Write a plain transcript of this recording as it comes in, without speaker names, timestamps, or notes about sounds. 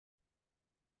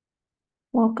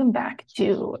Welcome back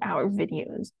to our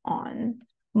videos on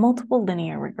multiple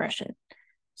linear regression.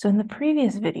 So in the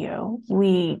previous video,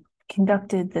 we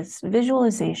conducted this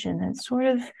visualization that sort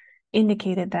of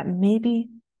indicated that maybe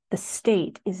the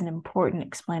state is an important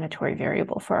explanatory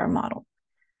variable for our model.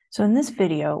 So in this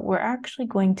video, we're actually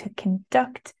going to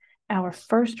conduct our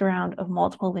first round of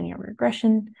multiple linear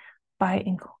regression by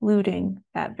including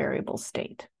that variable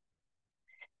state.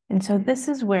 And so this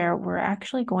is where we're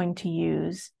actually going to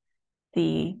use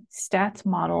the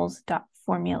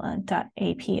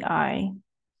statsmodels.formula.api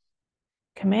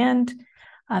command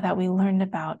that we learned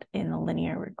about in the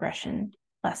linear regression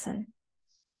lesson.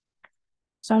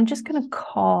 So I'm just going to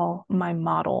call my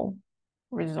model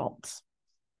results.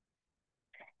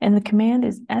 And the command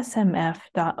is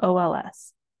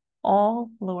smf.ols, all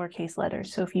lowercase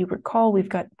letters. So if you recall, we've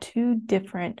got two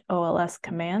different OLS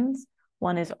commands.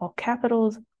 One is all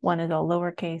capitals, one is all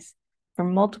lowercase. For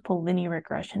multiple linear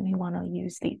regression, you want to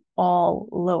use the all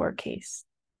lowercase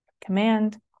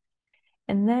command.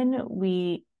 And then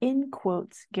we, in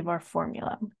quotes, give our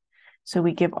formula. So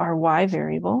we give our y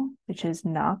variable, which is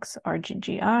Knox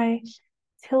RGGI,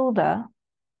 tilde,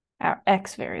 our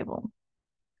x variable.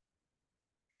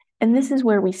 And this is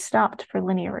where we stopped for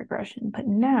linear regression. But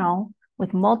now,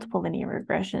 with multiple linear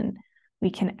regression, we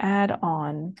can add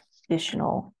on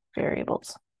additional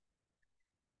variables.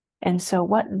 And so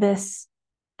what this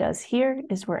does here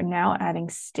is we're now adding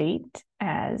state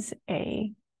as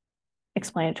a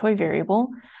explanatory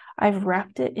variable. I've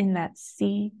wrapped it in that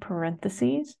C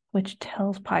parentheses, which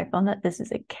tells Python that this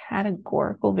is a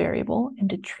categorical variable and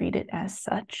to treat it as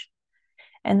such.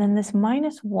 And then this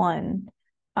 -1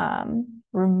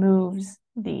 removes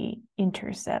the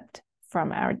intercept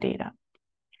from our data.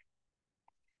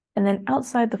 And then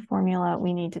outside the formula,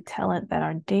 we need to tell it that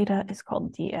our data is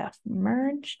called df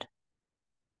merged.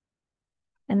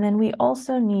 And then we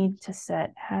also need to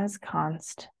set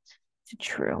hasConst to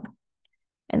true.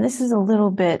 And this is a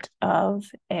little bit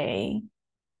of a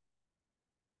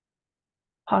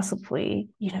possibly,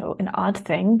 an odd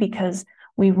thing because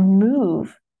we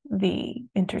remove the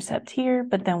intercept here,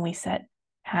 but then we set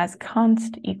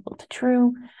hasConst equal to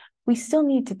true. We still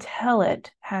need to tell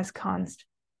it hasConst.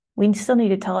 We still need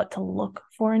to tell it to look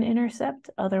for an intercept.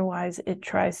 Otherwise, it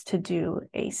tries to do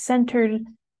a centered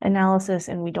analysis,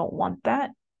 and we don't want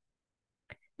that.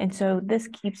 And so this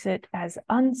keeps it as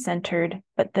uncentered,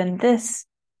 but then this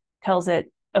tells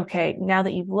it, okay, now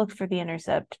that you've looked for the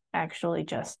intercept, actually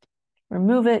just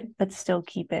remove it, but still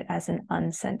keep it as an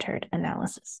uncentered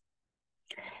analysis.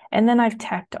 And then I've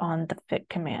tacked on the fit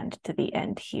command to the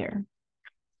end here.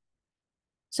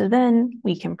 So then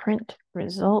we can print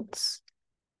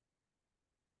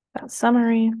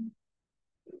results.summary.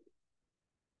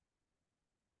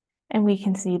 And we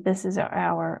can see this is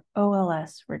our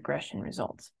OLS regression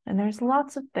results. And there's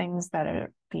lots of things that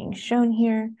are being shown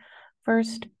here.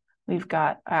 First, we've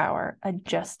got our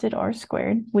adjusted R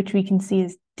squared, which we can see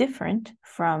is different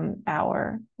from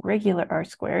our regular R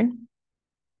squared,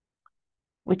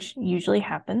 which usually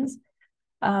happens.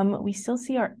 We still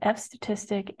see our F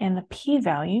statistic and the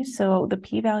p-value. So the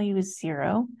p-value is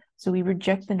 0. So we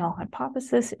reject the null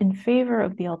hypothesis in favor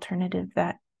of the alternative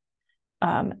that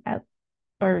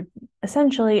or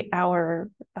essentially our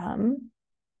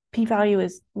p-value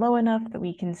is low enough that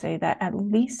we can say that at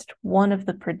least one of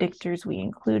the predictors we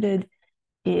included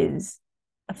is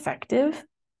effective.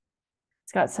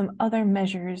 It's got some other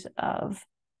measures of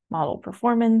model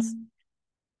performance.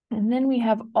 And then we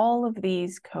have all of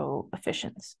these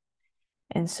coefficients.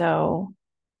 And so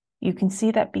you can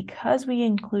see that because we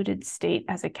included state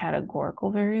as a categorical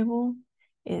variable,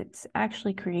 it's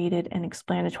actually created an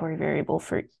explanatory variable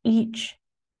for each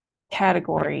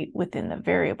category within the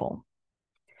variable.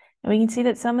 And we can see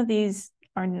that some of these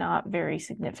are not very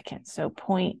significant. So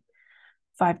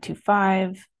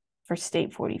 0.525 for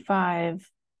state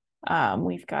 45.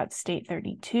 We've got state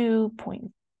 32,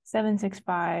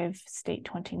 0.765, state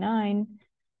 29.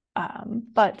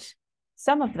 But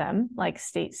some of them, like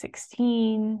state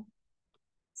 16,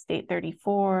 state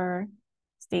 34,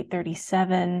 state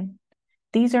 37,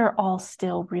 these are all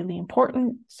still really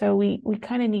important. So we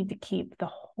kind of need to keep the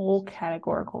whole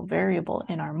categorical variable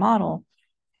in our model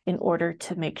in order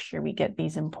to make sure we get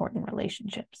these important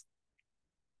relationships.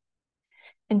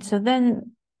 And so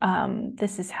then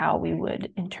this is how we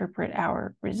would interpret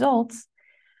our results.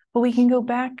 But we can go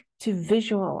back to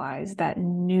visualize that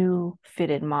new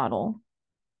fitted model.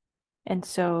 And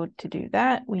so to do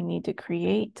that, we need to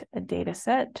create a data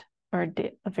set or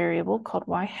a variable called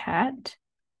y hat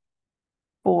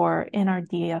for in our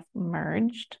df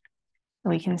merged.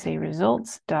 And we can say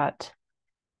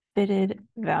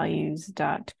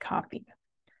results.fittedvalues.copy.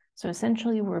 So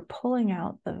essentially, we're pulling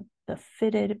out the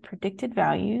fitted predicted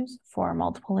values for our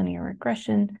multiple linear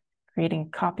regression, creating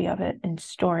a copy of it, and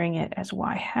storing it as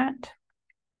y hat.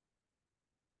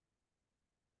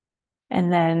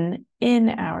 And then in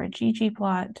our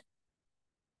ggplot,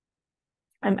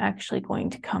 I'm actually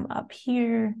going to come up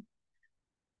here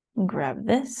and grab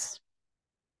this.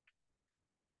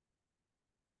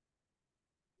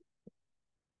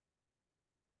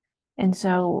 And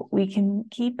so we can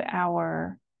keep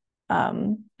our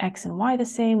x and y the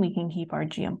same. We can keep our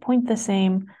GM point the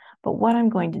same. But what I'm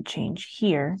going to change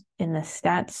here in the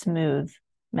stat smooth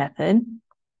method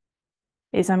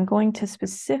is I'm going to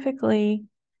specifically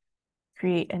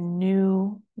create a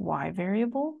new y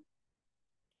variable.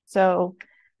 So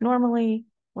normally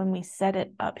when we set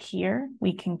it up here,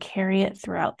 we can carry it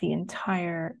throughout the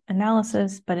entire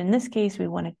analysis. But in this case, we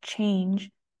want to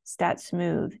change stat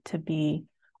smooth to be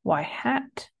y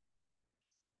hat.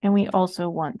 And we also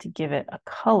want to give it a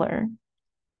color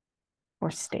or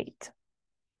state.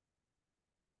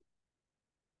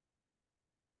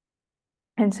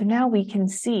 And so now we can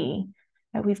see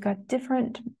that we've got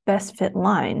different best fit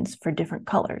lines for different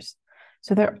colors.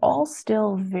 So they're all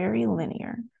still very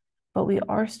linear, but we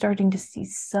are starting to see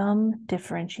some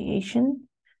differentiation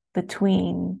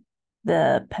between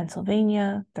the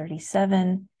Pennsylvania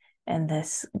 37 and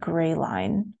this gray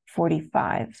line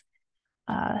 45.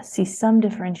 See some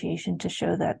differentiation to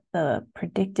show that the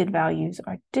predicted values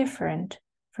are different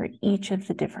for each of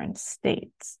the different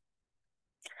states,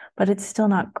 but it's still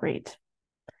not great.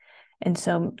 And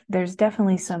so there's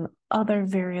definitely some other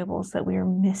variables that we are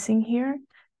missing here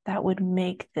that would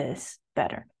make this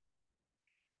better.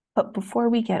 But before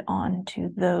we get on to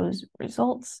those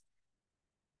results,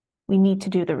 we need to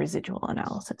do the residual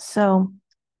analysis. So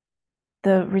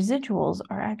the residuals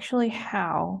are actually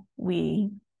how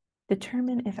we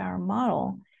determine if our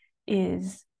model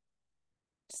is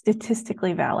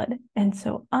statistically valid. And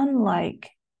so unlike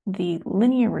the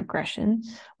linear regression,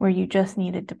 where you just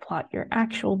needed to plot your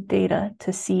actual data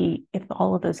to see if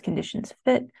all of those conditions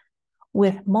fit,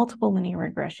 with multiple linear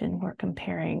regression, we're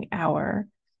comparing our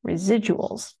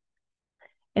residuals.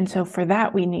 And so for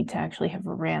that, we need to actually have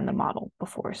ran the model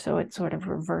before. So it sort of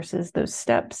reverses those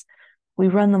steps. We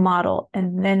run the model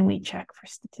and then we check for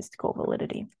statistical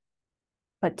validity.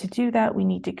 But to do that, we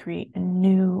need to create a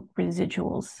new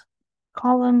residuals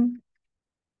column,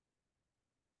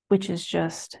 which is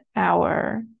just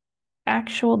our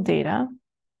actual data,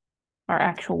 our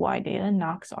actual Y data,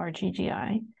 Knox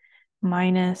RGGI,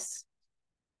 minus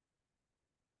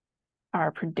our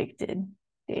predicted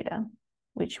data,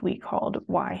 which we called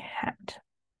Y hat.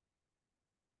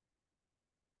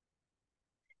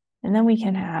 And then we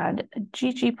can add a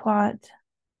ggplot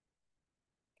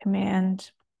command.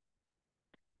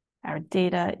 Our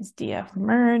data is df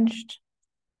merged.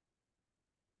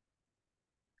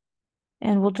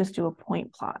 And we'll just do a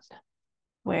point plot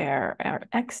where our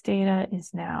X data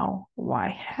is now Y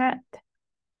hat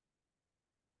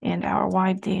and our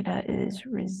Y data is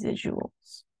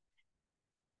residuals.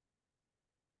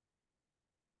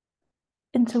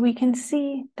 And so we can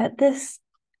see that this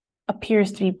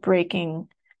appears to be breaking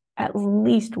at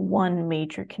least one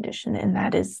major condition, and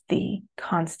that is the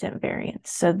constant variance.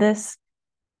 So this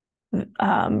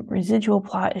residual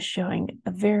plot is showing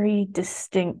a very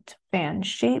distinct fan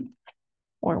shape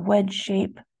or wedge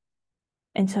shape.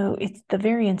 And so the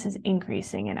variance is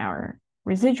increasing in our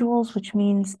residuals, which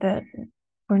means that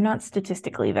we're not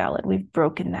statistically valid. We've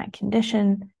broken that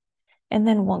condition. And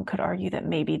then one could argue that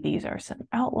maybe these are some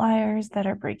outliers that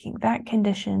are breaking that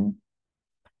condition.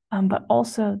 But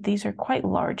also these are quite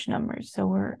large numbers. So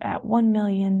we're at 1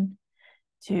 million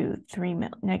to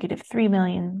negative 3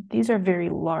 million. These are very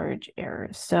large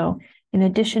errors. So in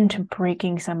addition to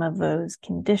breaking some of those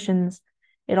conditions,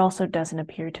 it also doesn't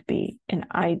appear to be an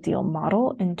ideal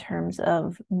model in terms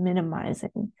of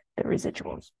minimizing the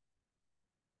residuals.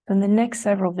 In the next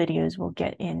several videos, we'll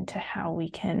get into how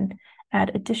we can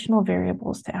add additional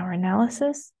variables to our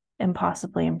analysis and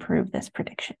possibly improve this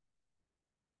prediction.